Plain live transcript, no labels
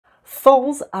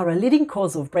Falls are a leading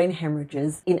cause of brain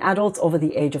hemorrhages in adults over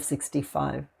the age of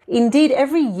 65. Indeed,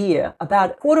 every year,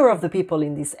 about a quarter of the people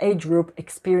in this age group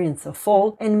experience a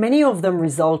fall, and many of them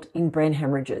result in brain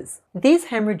hemorrhages. These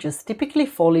hemorrhages typically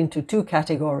fall into two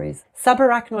categories: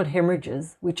 subarachnoid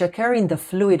hemorrhages, which occur in the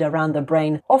fluid around the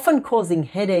brain, often causing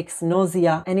headaches,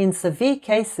 nausea, and in severe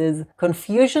cases,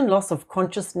 confusion, loss of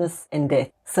consciousness, and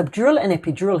death. Subdural and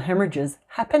epidural hemorrhages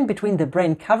happen between the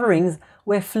brain coverings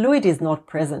where fluid is not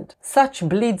present. Such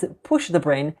bleeds push the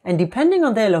brain and, depending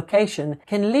on their location,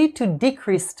 can lead to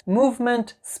decreased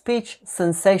movement, speech,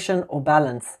 sensation, or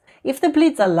balance. If the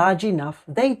bleeds are large enough,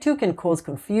 they too can cause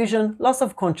confusion, loss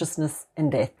of consciousness,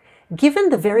 and death. Given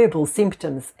the variable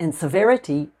symptoms and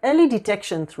severity, early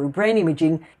detection through brain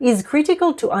imaging is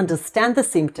critical to understand the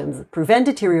symptoms, prevent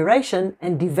deterioration,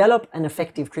 and develop an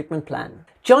effective treatment plan.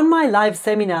 Join my live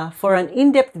seminar for an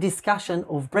in-depth discussion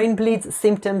of brain bleeds,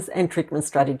 symptoms, and treatment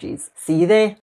strategies. See you there!